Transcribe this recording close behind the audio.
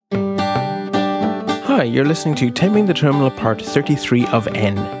Hi, you're listening to Taming the Terminal Part 33 of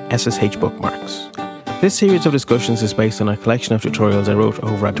N, SSH Bookmarks. This series of discussions is based on a collection of tutorials I wrote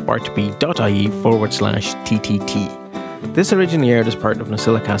over at bartb.ie/TTT. This originally aired as part of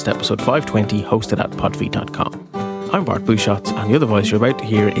NosillaCast episode 520, hosted at podfeed.com. I'm Bart Busschots, and the other voice you're about to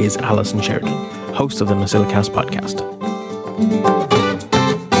hear is Alison Sheridan, host of the NosillaCast podcast.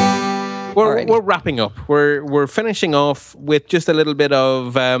 We're wrapping up. We're finishing off with just a little bit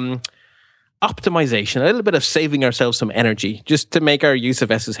of optimization, a little bit of saving ourselves some energy, just to make our use of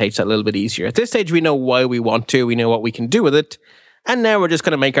SSH a little bit easier. At this stage, we know why we want to, we know what we can do with it, and now we're just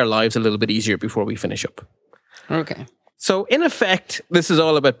going to make our lives a little bit easier before we finish up. Okay. So, in effect, this is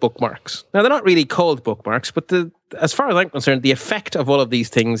all about bookmarks. Now, they're not really called bookmarks, but as far as I'm concerned, the effect of all of these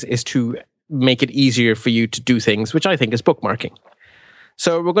things is to make it easier for you to do things, which I think is bookmarking.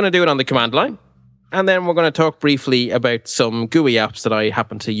 So, we're going to do it on the command line, and then we're going to talk briefly about some GUI apps that I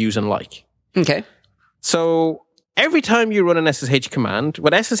happen to use and like. Okay. So every time you run an SSH command,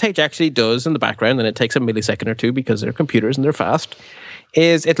 what SSH actually does in the background, and it takes a millisecond or two because they're computers and they're fast,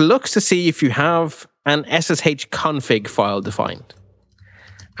 is it looks to see if you have an SSH config file defined.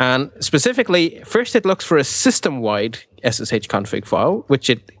 And specifically, first it looks for a system-wide SSH config file, which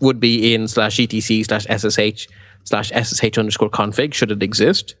it would be in /etc/SSH/SSH_config, should it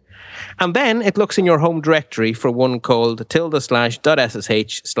exist. And then it looks in your home directory for one called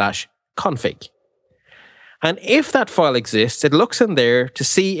 /.ssh/config. And if that file exists, it looks in there to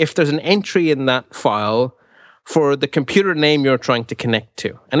see if there's an entry in that file for the computer name you're trying to connect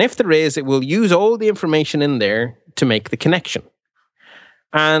to. And if there is, it will use all the information in there to make the connection.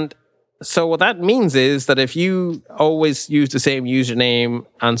 And so what that means is that if you always use the same username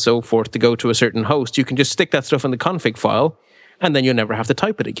and so forth to go to a certain host, you can just stick that stuff in the config file, and then you'll never have to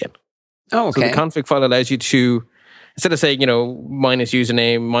type it again. Oh, okay. So the config file allows you to, instead of saying, minus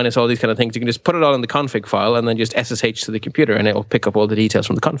username, minus all these kind of things, you can just put it all in the config file and then just SSH to the computer, and it will pick up all the details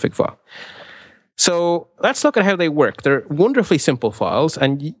from the config file. So let's look at how they work. They're wonderfully simple files,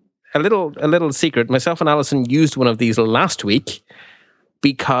 and a little secret, myself and Alison used one of these last week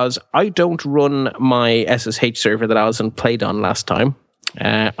because I don't run my SSH server that Alison played on last time.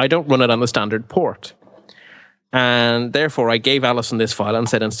 I don't run it on the standard port. And therefore, I gave Alison this file and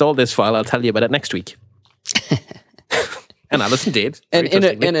said, install this file, I'll tell you about it next week. And Alison did. And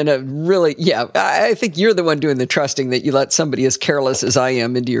in a really, I think you're the one doing the trusting that you let somebody as careless as I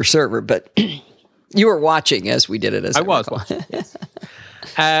am into your server, but you were watching as we did it. As I was watching, yes.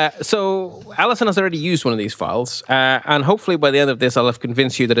 So Alison has already used one of these files, and hopefully by the end of this, I'll have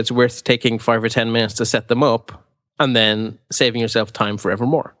convinced you that it's worth taking 5 or 10 minutes to set them up, and then saving yourself time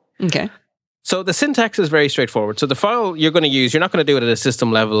forevermore. Okay. So the syntax is very straightforward. So the file you're going to use, you're not going to do it at a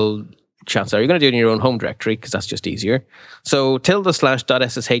system level. Chances are you're going to do it in your own home directory because that's just easier. So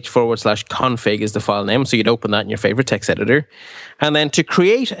 /.sh/config is the file name. So you'd open that in your favorite text editor. And then to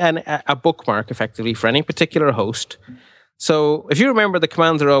create a bookmark effectively for any particular host. So if you remember, the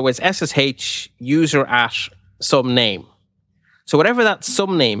commands are always SSH user at some name. So whatever that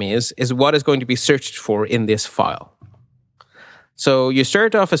some name is what is going to be searched for in this file. So you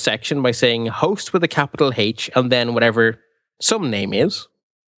start off a section by saying host with a capital H and then whatever some name is.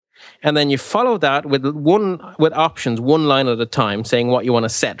 And then you follow that with options, one line at a time, saying what you want to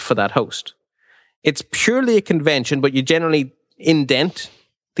set for that host. It's purely a convention, but you generally indent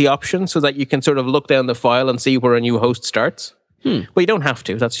the option so that you can sort of look down the file and see where a new host starts. But you don't have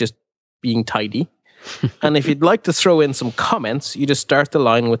to. That's just being tidy. And if you'd like to throw in some comments, you just start the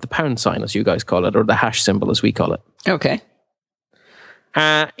line with the pound sign, as you guys call it, or the hash symbol, as we call it. Okay.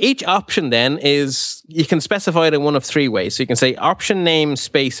 Each option then is, you can specify it in one of 3 ways. So you can say option name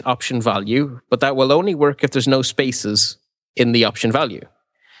space option value, but that will only work if there's no spaces in the option value.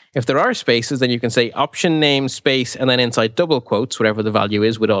 If there are spaces, then you can say option name space and then inside double quotes, whatever the value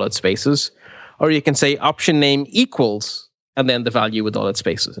is with all its spaces. Or you can say option name equals and then the value with all its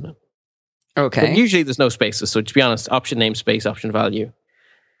spaces in it. Okay. But usually there's no spaces. So to be honest, option name space option value.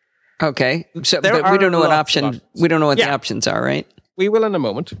 Okay. So but we don't know what option, we don't know what the options are, right? We will in a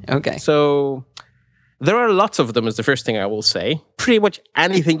moment. Okay. So there are lots of them is the first thing I will say. Pretty much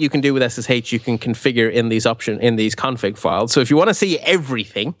anything you can do with SSH you can configure in these config files. So if you want to see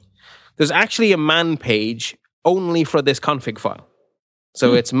everything, there's actually a man page only for this config file.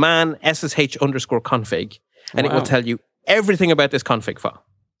 So it's man /SSH_config, and it will tell you everything about this config file.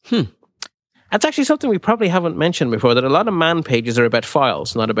 That's actually something we probably haven't mentioned before, that a lot of man pages are about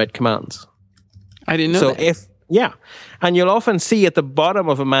files, not about commands. I didn't know that. And you'll often see at the bottom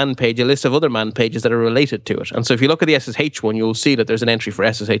of a man page a list of other man pages that are related to it. And so if you look at the SSH one, you'll see that there's an entry for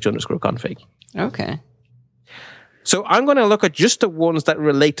 /SSH_config. Okay. So I'm going to look at just the ones that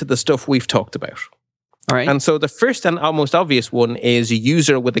relate to the stuff we've talked about. All right. And so the first and almost obvious one is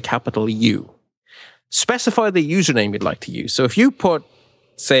user with a capital U. Specify the username you'd like to use. So if you put,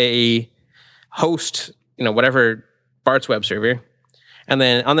 say, host, whatever, Bart's web server, and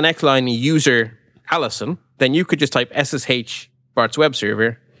then on the next line, user Alison, then you could just type SSH Bart's web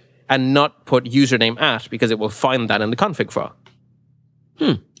server and not put username at, because it will find that in the config file.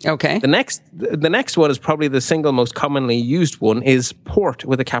 Okay. The next one is probably the single most commonly used one, is port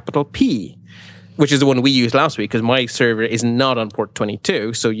with a capital P, which is the one we used last week, because my server is not on port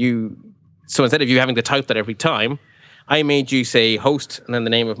 22. So instead of you having to type that every time, I made you say host and then the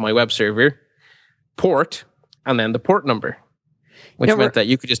name of my web server, port, and then the port number, which meant that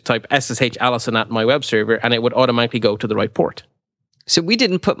you could just type SSH Alison at my web server and it would automatically go to the right port. So we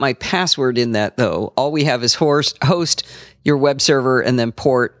didn't put my password in that, though. All we have is host, your web server, and then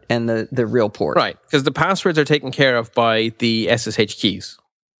port and the real port. Right, because the passwords are taken care of by the SSH keys.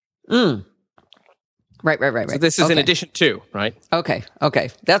 Right. So this is in addition to, right? Okay.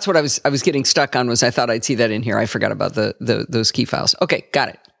 That's what I was getting stuck on, was I thought I'd see that in here. I forgot about those key files. Okay, got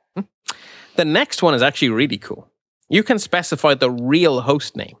it. The next one is actually really cool. You can specify the real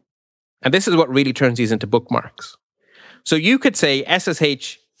host name. And this is what really turns these into bookmarks. So you could say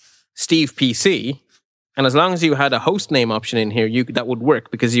SSH Steve PC, and as long as you had a host name option in here, that would work,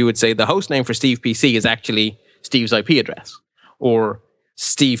 because you would say the host name for Steve PC is actually Steve's IP address, or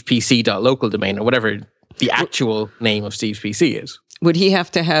stevepc.local domain, or whatever the actual name of Steve's PC is. Would he have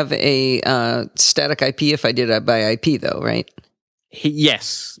to have a static IP if I did it by IP, though, right?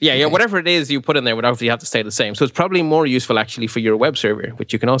 Yes. Yeah, whatever it is you put in there would obviously have to stay the same. So it's probably more useful actually for your web server,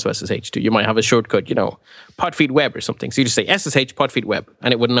 which you can also SSH to. You might have a shortcut, podfeed web or something. So you just say SSH podfeed web,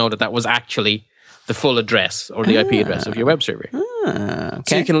 and it would know that was actually the full address or the IP address of your web server. Okay.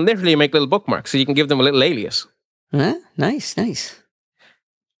 So you can literally make little bookmarks. So you can give them a little alias. Nice.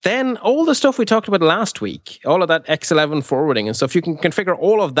 Then all the stuff we talked about last week, all of that X11 forwarding and stuff, you can configure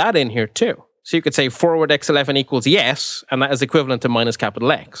all of that in here too. So you could say forward X11 equals yes, and that is equivalent to minus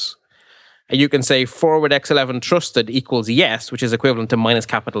capital X. And you can say forward X11 trusted equals yes, which is equivalent to minus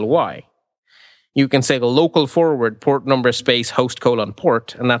capital Y. You can say the local forward port number space host :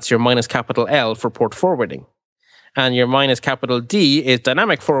 port, and that's your minus capital L for port forwarding. And your minus capital D is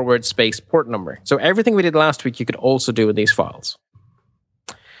dynamic forward space port number. So everything we did last week, you could also do in these files.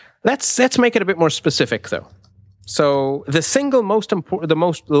 Let's make it a bit more specific, though. So the single most important, the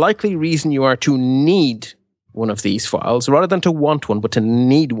most likely reason you are to need one of these files, rather than to want one, but to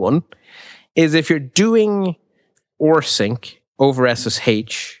need one, is if you're doing ORSync over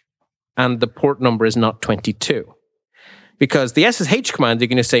SSH and the port number is not 22. Because the SSH command, you're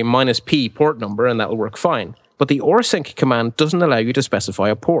going to say -p port number, and that will work fine. But the ORSync command doesn't allow you to specify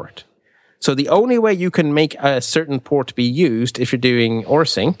a port. So the only way you can make a certain port be used if you're doing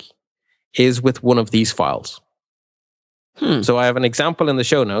ORSync is with one of these files. So I have an example in the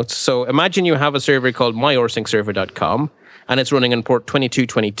show notes. So imagine you have a server called myorsync-server.com, and it's running on port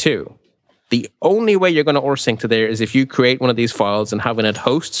 2222. The only way you're going to ORSync to there is if you create one of these files and have it at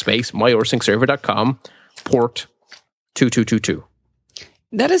host space myorsync-server.com, port 2222.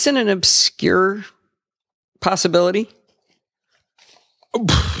 That isn't an obscure possibility.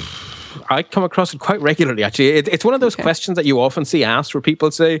 I come across it quite regularly, actually. It's one of those questions that you often see asked where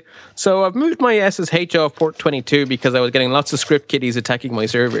people say, so I've moved my SSH off port 22 because I was getting lots of script kiddies attacking my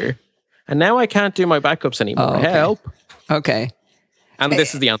server. And now I can't do my backups anymore. Help. Okay. And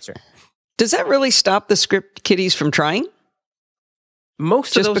this is the answer. Does that really stop the script kiddies from trying?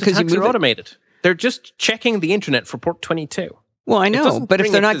 Most of those attacks are automated. They're just checking the internet for port 22. Well, I know, but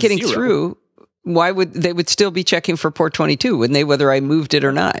if they're not getting through, why would they still be checking for port 22, wouldn't they, whether I moved it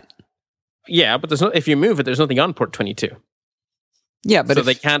or not? Yeah, but if you move it, there's nothing on port 22. Yeah, but so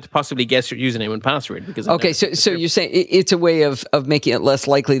they can't possibly guess your username and password because. Okay, so you're saying it's a way of making it less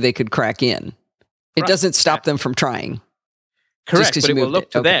likely they could crack in. It doesn't stop them from trying. Correct, but it will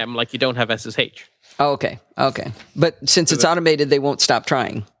look to them like you don't have SSH. Oh, okay. But since it's automated, they won't stop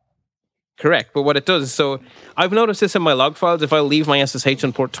trying. Correct, but what it does, so I've noticed this in my log files. If I leave my SSH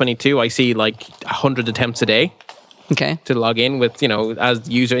on port 22, I see like 100 attempts a day. Okay. To log in with, as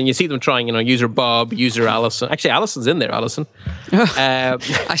the user, and you see them trying, user Bob, user Allison. Actually, Allison's in there, Allison.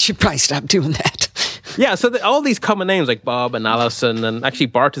 I should probably stop doing that. Yeah, so all these common names like Bob and Allison, and actually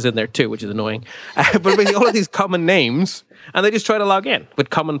Bart is in there too, which is annoying. But basically all of these common names, and they just try to log in with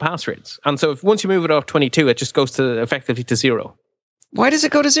common passwords. And so once you move it off 22, it just goes effectively to 0. Why does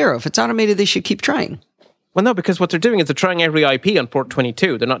it go to 0? If it's automated, they should keep trying. Well, no, because what they're doing is they're trying every IP on port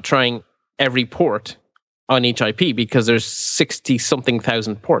 22. They're not trying every port on each IP because there's 60-something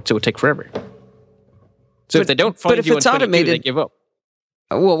thousand ports. It would take forever. So if they don't find you on 22, they give up.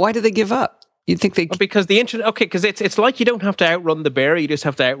 Well, why do they give up? You'd think they... Because the internet... Okay, because it's like you don't have to outrun the bear. You just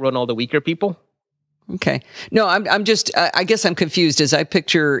have to outrun all the weaker people. Okay. No, I'm just, I guess I'm confused as I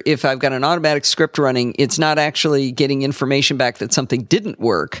picture if I've got an automatic script running, it's not actually getting information back that something didn't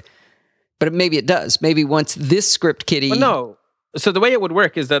work, but maybe it does. Maybe once this script kiddie... Well, no. So the way it would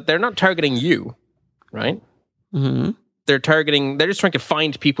work is that they're not targeting you, right? Mm-hmm. They're just trying to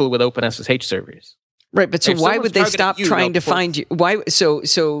find people with open SSH servers. Right, but so why would they stop trying to find you? Why?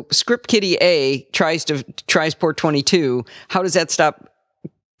 So Script Kiddie A tries port 22. How does that stop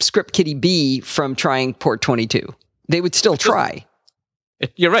Script Kiddie B from trying port 22? They would still try.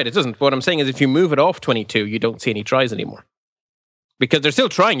 You're right, it doesn't. What I'm saying is if you move it off 22, you don't see any tries anymore. Because they're still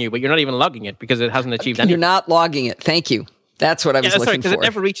trying you, but you're not even logging it because it hasn't achieved anything. You're not logging it. Thank you. That's what I was looking for. It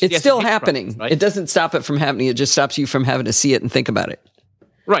never reaches it's still happening. Process, right? It doesn't stop it from happening. It just stops you from having to see it and think about it.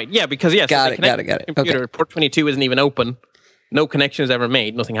 Right, yeah, because yes, got it. Computer, port 22 isn't even open. No connection is ever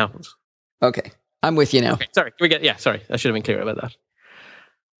made. Nothing happens. Okay, I'm with you now. Okay, sorry, sorry. I should have been clear about that.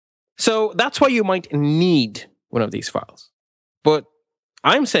 So that's why you might need one of these files. But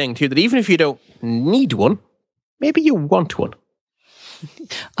I'm saying to you that even if you don't need one, maybe you want one.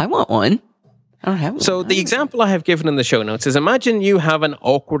 I want one. I don't have one. So the example I have given in the show notes is imagine you have an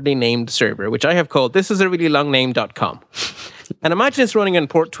awkwardly named server, which I have called thisisareallylongname.com. And imagine it's running on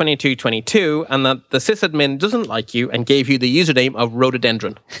port 2222 and that the sysadmin doesn't like you and gave you the username of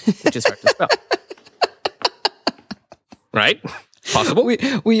rhododendron, which is hard to spell. Right? Possible.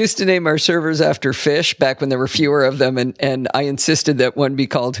 We used to name our servers after fish back when there were fewer of them, and I insisted that one be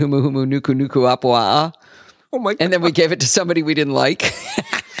called Humu Humu Nuku Nuku Apua'a. Oh my God. And then we gave it to somebody we didn't like.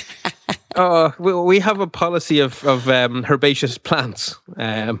 We have a policy of herbaceous plants.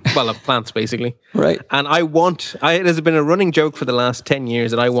 Of plants, basically. Right. And it has been a running joke for the last 10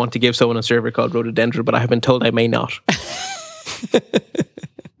 years that I want to give someone a server called rhododendron, but I have been told I may not.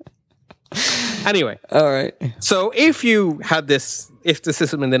 Anyway. All right. So if you had this, if the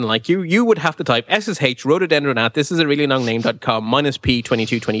system didn't like you, you would have to type SSH rhododendron at thisisareallylongname.com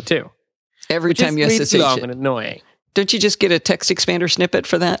 -p2222. Every time you SSH long it. and annoying. Don't you just get a text expander snippet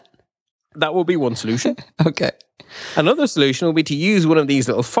for that? That will be one solution. Okay. Another solution will be to use one of these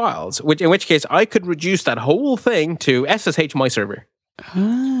little files, in which case I could reduce that whole thing to SSH my server.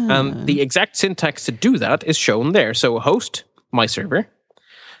 And the exact syntax to do that is shown there. So host, my server,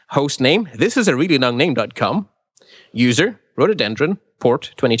 host name, thisisareallylongname.com, user, rhododendron,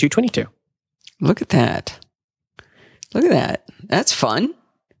 port 2222. Look at that. Look at that. That's fun.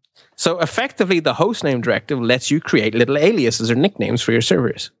 So effectively, the hostname directive lets you create little aliases or nicknames for your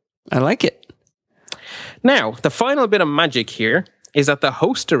servers. I like it. Now, the final bit of magic here is that the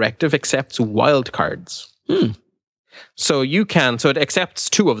host directive accepts wildcards. So it accepts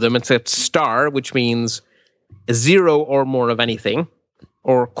two of them. It accepts star, which means 0 or more of anything,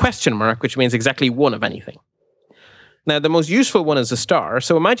 or question mark, which means exactly one of anything. Now, the most useful one is a star.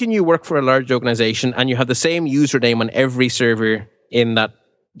 So imagine you work for a large organization and you have the same username on every server in that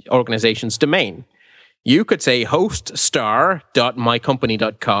organization's domain. You could say host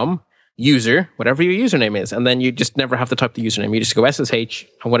star.mycompany.com user, whatever your username is, and then you just never have to type the username. You just go SSH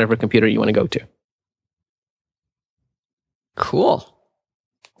on whatever computer you want to go to. Cool.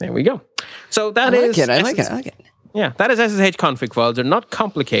 There we go. So that I like it. Yeah, that is SSH config files. They're not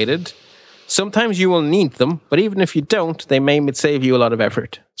complicated. Sometimes you will need them, but even if you don't, they may save you a lot of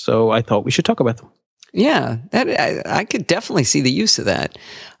effort. So I thought we should talk about them. Yeah, I could definitely see the use of that.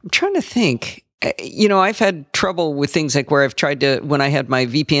 I'm trying to think. I've had trouble with things like where I've tried to, when I had my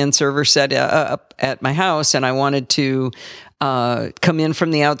VPN server set up at my house and I wanted to come in from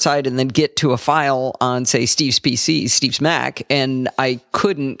the outside and then get to a file on, say, Steve's Mac, and I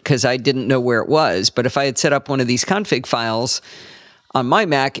couldn't because I didn't know where it was. But if I had set up one of these config files on my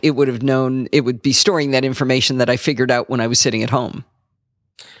Mac, it would be storing that information that I figured out when I was sitting at home.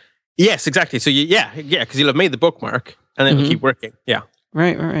 Yes, exactly. So because you'll have made the bookmark and then it'll keep working. Yeah.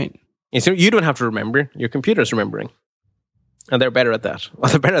 Right. So you don't have to remember. Your computer's remembering. And they're better at that. Well,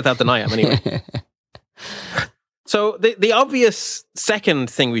 they're better at that than I am anyway. So the obvious second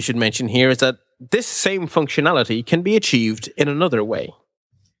thing we should mention here is that this same functionality can be achieved in another way.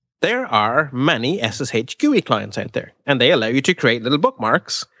 There are many SSH GUI clients out there, and they allow you to create little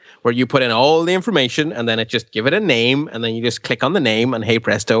bookmarks where you put in all the information and then it just give it a name, and then you just click on the name and hey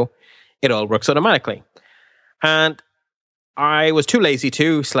presto, it all works automatically. And I was too lazy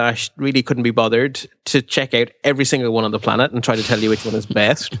to, / really couldn't be bothered to check out every single one on the planet and try to tell you which one is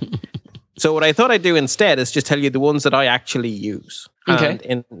best. So what I thought I'd do instead is just tell you the ones that I actually use. Okay.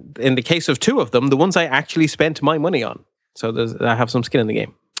 And in the case of two of them, the ones I actually spent my money on. So I have some skin in the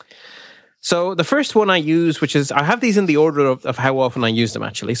game. So the first one I use, which is, I have these in the order of how often I use them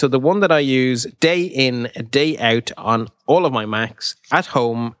actually. So the one that I use day in, day out on all of my Macs, at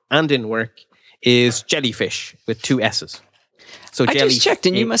home and in work, is Jellyfish with 2 S's. So I just checked,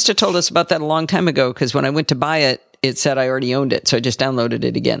 and you must have told us about that a long time ago, because when I went to buy it, it said I already owned it. So I just downloaded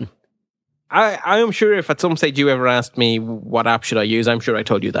it again. I am sure if at some stage you ever asked me what app should I use, I'm sure I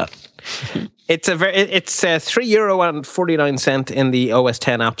told you that. It's €3.49 in the OS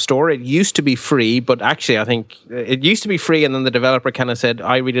X App Store. It used to be free, but actually I think it used to be free, and then the developer kind of said,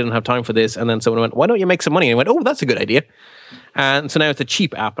 I really didn't have time for this, and then someone went, why don't you make some money? And I went, oh, that's a good idea. And so now it's a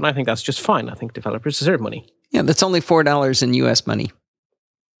cheap app, and I think that's just fine. I think developers deserve money. Yeah, that's only $4 in US money.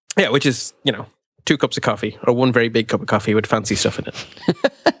 Yeah, which is, 2 cups of coffee, or 1 very big cup of coffee with fancy stuff in it.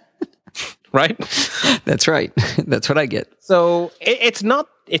 Right? That's right. That's what I get. So it's not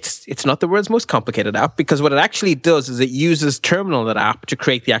the world's most complicated app, because what it actually does is it uses Terminal.app to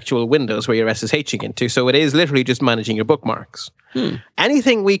create the actual windows where you're SSHing into. So it is literally just managing your bookmarks.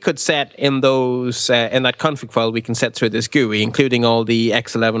 Anything we could set in those in that config file, we can set through this GUI, including all the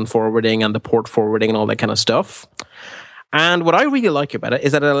X11 forwarding and the port forwarding and all that kind of stuff. And what I really like about it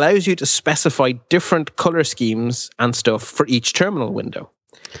is that it allows you to specify different color schemes and stuff for each terminal window.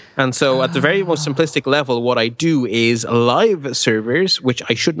 And so at the very most simplistic level, what I do is live servers, which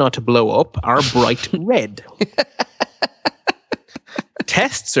I should not blow up, are bright red.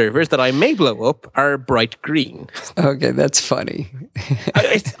 Test servers that I may blow up are bright green. Okay, that's funny.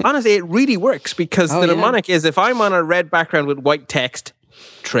 Honestly, it really works, because the mnemonic is, if I'm on a red background with white text,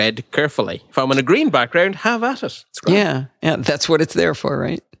 tread carefully. If I'm on a green background, have at it. Yeah, that's what it's there for,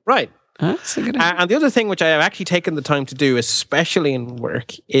 right? Right. That's a good idea. And the other thing which I have actually taken the time to do, especially in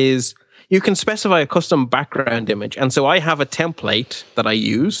work, is you can specify a custom background image. And so I have a template that I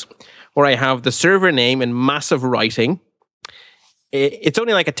use where I have the server name in massive writing. It's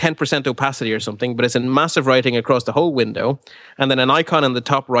only like a 10% opacity or something, but it's in massive writing across the whole window. And then an icon in the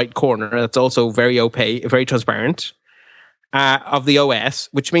top right corner that's also very opaque, very transparent, of the OS,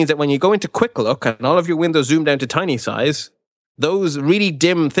 which means that when you go into Quick Look and all of your windows zoom down to tiny size, those really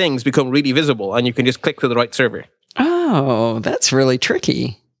dim things become really visible, and you can just click to the right server. Oh, that's really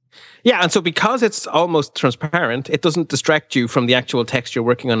tricky. Yeah, and so because it's almost transparent, it doesn't distract you from the actual text you're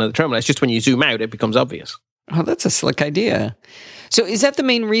working on in the terminal. It's just when you zoom out, it becomes obvious. Oh, that's a slick idea. So is that the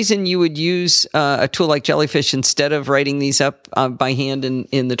main reason you would use a tool like Jellyfish instead of writing these up by hand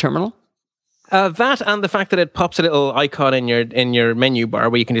in the terminal? That, and the fact that it pops a little icon in your menu bar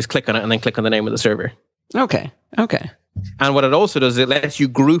where you can just click on it and then click on the name of the server. Okay. And what it also does is it lets you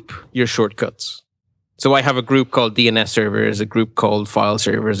group your shortcuts. So I have a group called DNS servers, a group called file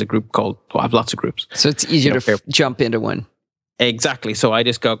servers, a group called, I have lots of groups. So it's easier to jump into one. Exactly. So I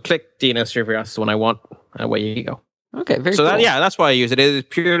just go click DNS server, that's the one I want, and away you go. Okay, very cool. So that's why I use it.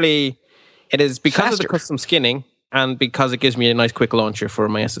 It is because faster. of the custom skinning, and because it gives me a nice quick launcher for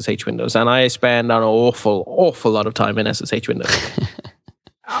my SSH windows. And I spend an awful lot of time in SSH windows.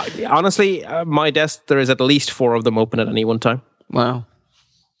 Honestly, my desk, there is at least 4 of them open at any one time. Wow.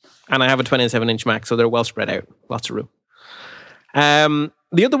 And I have a 27-inch Mac, so they're well spread out. Lots of room.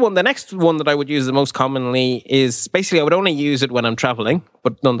 The next one that I would use the most commonly is, basically I would only use it when I'm traveling,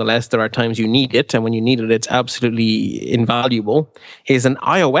 but nonetheless, there are times you need it, and when you need it, it's absolutely invaluable, is an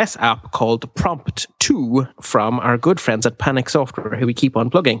iOS app called Prompt 2 from our good friends at Panic Software, who we keep on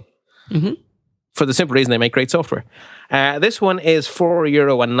plugging. Mm-hmm. For the simple reason they make great software. This one is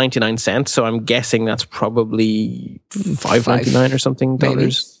 €4.99, so I'm guessing that's probably $5.99 or something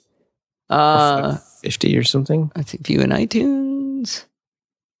dollars. Or $5.50 or something. I think view in iTunes.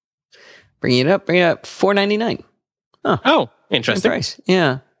 Bring it up. $4.99. Oh, interesting. Same price.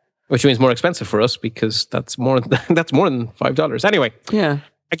 Yeah. Which means more expensive for us, because that's more than $5. Anyway. Yeah.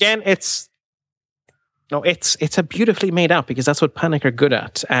 Again, it's a beautifully made app, because that's what Panic are good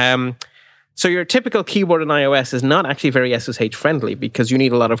at. So your typical keyboard on iOS is not actually very SSH friendly, because you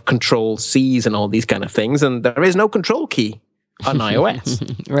need a lot of control C's and all these kind of things, and there is no control key on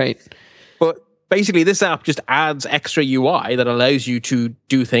iOS. Right. But basically this app just adds extra UI that allows you to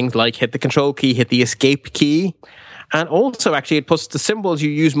do things like hit the control key, hit the escape key, and also actually it puts the symbols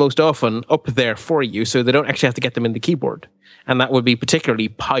you use most often up there for you, so they don't actually have to get them in the keyboard. And that would be particularly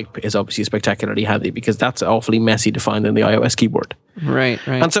pipe is obviously spectacularly handy, because that's awfully messy to find in the iOS keyboard. Right.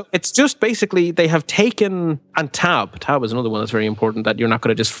 And so it's just basically they have taken, and tab is another one that's very important that you're not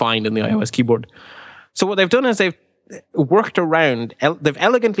going to just find in the iOS keyboard. So what they've done is they've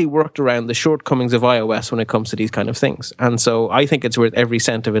elegantly worked around the shortcomings of iOS when it comes to these kind of things. And so I think it's worth every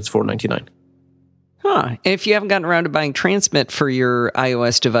cent of its $4.99. Huh. If you haven't gotten around to buying Transmit for your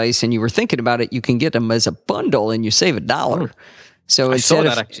iOS device and you were thinking about it, you can get them as a bundle and you save $1. So I saw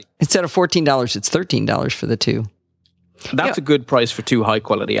that actually. instead of $14, it's $13 for the two. That's a good price for two high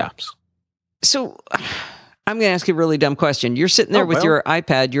quality apps. So I'm going to ask you a really dumb question. You're sitting there with your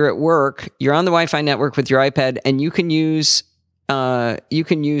iPad, you're at work, you're on the Wi-Fi network with your iPad, and you can use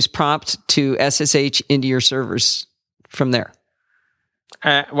prompt to SSH into your servers from there.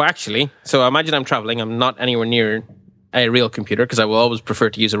 Well, actually, so imagine I'm traveling. I'm not anywhere near a real computer because I will always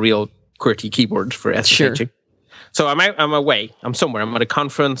prefer to use a real QWERTY keyboard for SSHing. Sure. So I'm away. I'm somewhere. I'm at a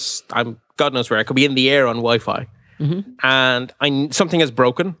conference. I'm God knows where. I could be in the air on Wi-Fi. And something has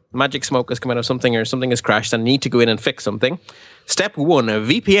broken. Magic smoke has come out of something, or something has crashed, and I need to go in and fix something. Step 1, a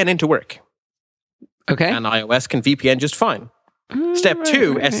VPN into work. Okay. And iOS can VPN just fine. Step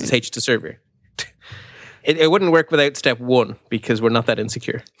 2, SSH to server. It wouldn't work without step 1 because we're not that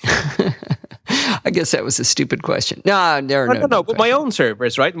insecure. I guess that was a stupid question. No. But my own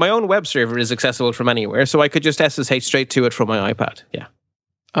servers, right? My own web server is accessible from anywhere, so I could just SSH straight to it from my iPad. Yeah.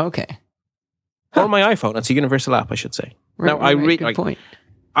 Okay. Or my iPhone. It's a universal app, I should say. Good point.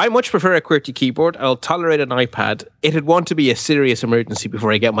 I much prefer a QWERTY keyboard. I'll tolerate an iPad. It'd want to be a serious emergency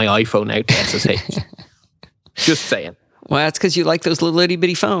before I get my iPhone out to SSH. Just saying. Well, that's because you like those little itty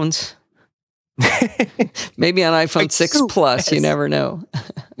bitty phones. Maybe on iPhone 6 Plus, you never know.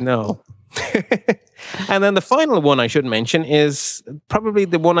 No. And then the final one I should mention is probably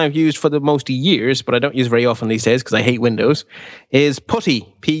the one I've used for the most years, but I don't use very often these days because I hate Windows, is Putty,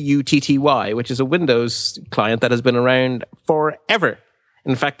 Putty, which is a Windows client that has been around forever.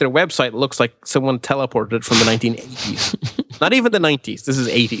 In fact, their website looks like someone teleported it from the 1980s. Not even the 90s. This is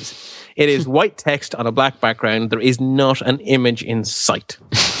 80s. It is white text on a black background. There is not an image in sight.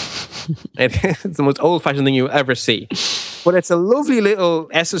 It's the most old-fashioned thing you'll ever see. But it's a lovely little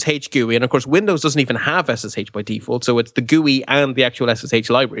SSH GUI. And of course, Windows doesn't even have SSH by default. So it's the GUI and the actual SSH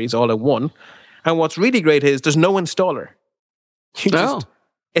libraries all in one. And what's really great is there's no installer.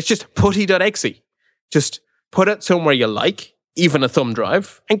 It's just putty.exe. Just put it somewhere you like, even a thumb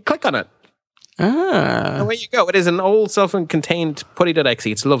drive, and click on it. And away you go. It is an old self-contained putty.exe.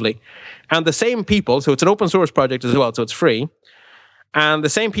 It's lovely. And the same people, so it's an open source project as well, so it's free. And the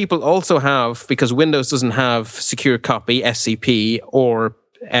same people also have, because Windows doesn't have secure copy, SCP, or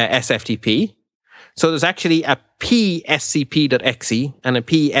SFTP. So there's actually a pscp.exe and a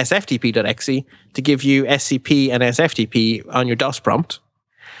psftp.exe to give you SCP and SFTP on your DOS prompt.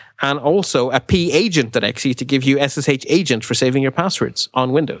 And also a pagent.exe to give you SSH agent for saving your passwords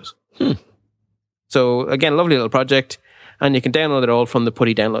on Windows. So again, lovely little project. And you can download it all from the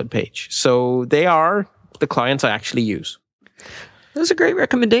Putty download page. So they are the clients I actually use. Those are great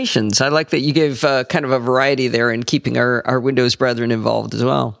recommendations. I like that you gave kind of a variety there in keeping our Windows brethren involved as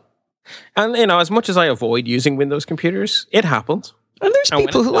well. And, as much as I avoid using Windows computers, it happens. And there's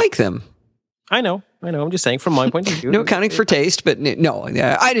people who like them. I know. I'm just saying from my point of view. No accounting for taste, but no,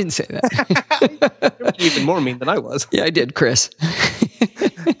 I didn't say that. You're even more mean than I was. Yeah, I did, Chris.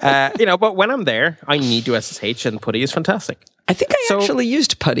 But when I'm there, I need to SSH, and Putty is fantastic. I think I actually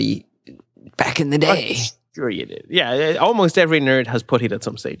used Putty back in the day. Sure you did. Yeah, almost every nerd has puttied at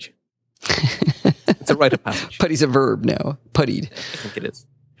some stage. It's a rite of passage. Putty's a verb now. Puttied. I think it is.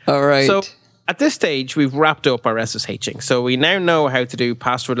 All right. So at this stage, we've wrapped up our SSHing. So we now know how to do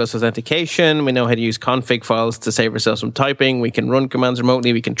passwordless authentication. We know how to use config files to save ourselves from typing. We can run commands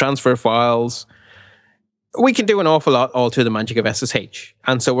remotely. We can transfer files. We can do an awful lot all through the magic of SSH.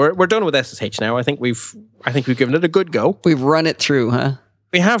 And so we're done with SSH now. I think we've given it a good go. We've run it through, huh?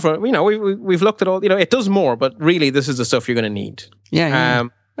 We have, we've looked at all, it does more, but really this is the stuff you're going to need. Yeah.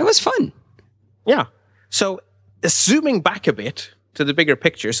 That was fun. Yeah. So zooming back a bit to the bigger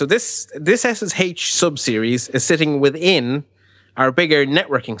picture. So this SSH sub-series is sitting within our bigger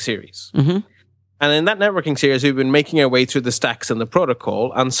networking series. Mm-hmm. And in that networking series, we've been making our way through the stacks and the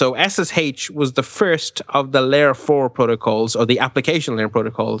protocol. And so SSH was the first of the layer 4 protocols, or the application layer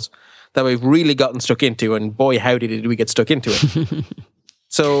protocols, that we've really gotten stuck into. And boy, howdy did we get stuck into it.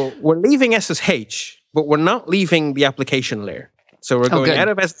 So we're leaving SSH, but we're not leaving the application layer. So we're going out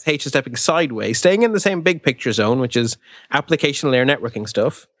of SSH and stepping sideways, staying in the same big picture zone, which is application layer networking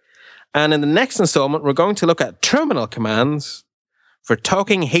stuff. And in the next installment, we're going to look at terminal commands for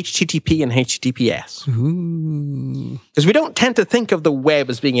talking HTTP and HTTPS. Because we don't tend to think of the web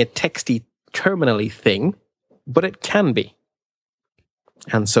as being a texty, terminally thing, but it can be.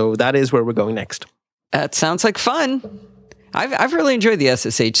 And so that is where we're going next. That sounds like fun. I've really enjoyed the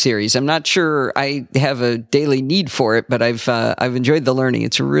SSH series. I'm not sure I have a daily need for it, but I've enjoyed the learning.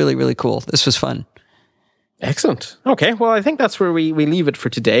 It's really, really cool. This was fun. Excellent. Okay, well, I think that's where we leave it for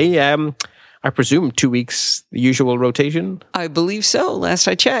today. I presume 2 weeks, the usual rotation? I believe so, last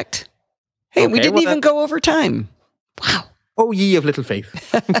I checked. Hey, we didn't even go over time. Wow. Oh, ye of little faith.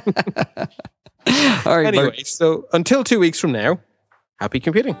 All right, Anyway, Bart. so until 2 weeks from now, happy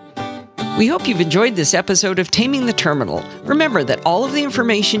computing. We hope you've enjoyed this episode of Taming the Terminal. Remember that all of the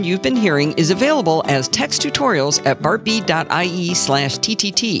information you've been hearing is available as text tutorials at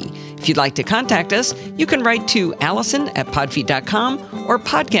bartb.ie/TTT. If you'd like to contact us, you can write to Allison at podfeet.com or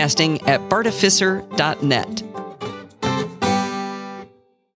podcasting at bartificer.net.